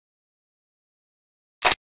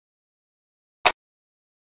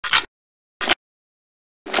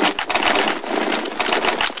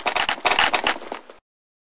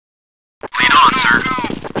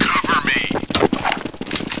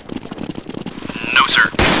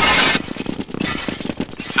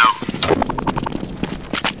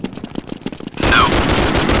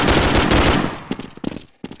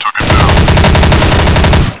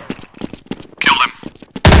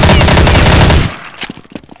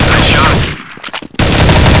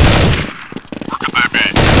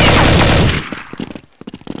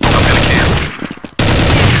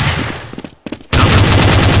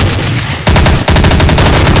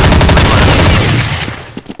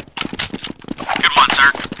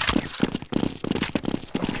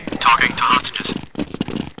Talking to hostages.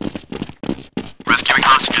 Rescuing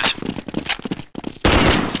hostages.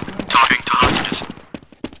 Talking to hostages.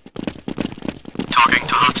 Talking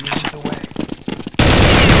to hostages.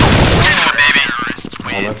 Yeah, baby.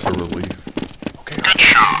 Oh, that's a relief. Good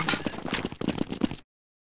shot.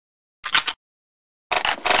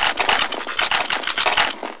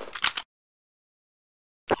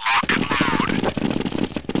 Lock and load.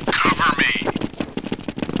 Cover me.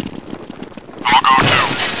 I'll go too.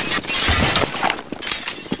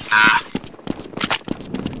 Nah.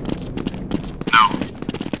 No.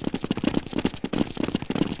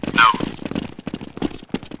 No.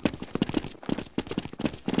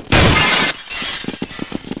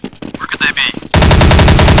 Where could they be?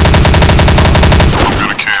 I'm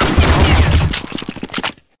gonna camp.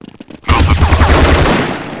 Nothing.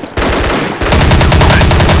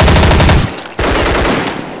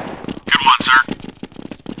 Good one, sir.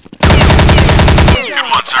 Good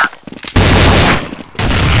one, sir.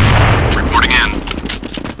 Reporting in.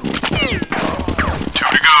 2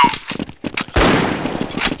 to go.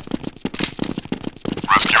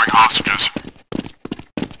 Rescuing hostages.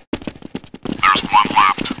 There's 1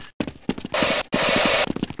 left.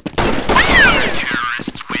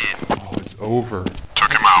 Terrorists win. Oh, it's over.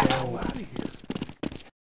 Took him out. Get out of here.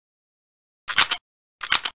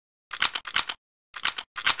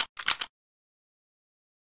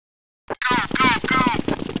 Go, go, go!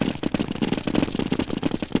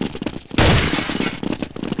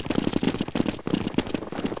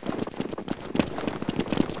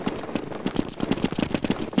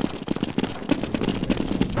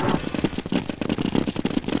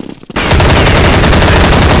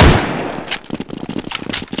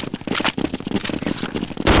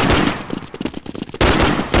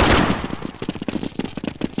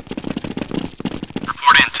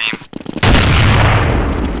 Report in, team.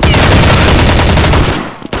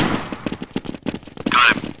 Got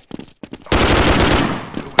him.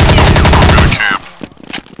 I'm gonna camp.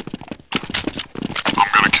 I'm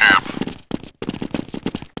gonna camp.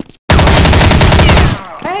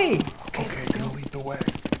 Hey! Okay, gonna lead the way.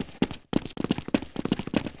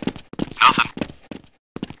 Nothing.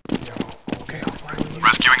 Yo, okay, I'll follow you.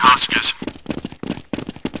 Rescuing hostages.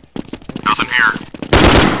 Nothing here.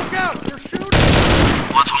 Yeah, they're shooting!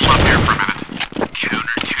 Let's hold up here for a minute.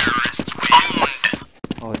 Counter-terrorists win.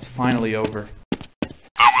 Oh, it's finally over.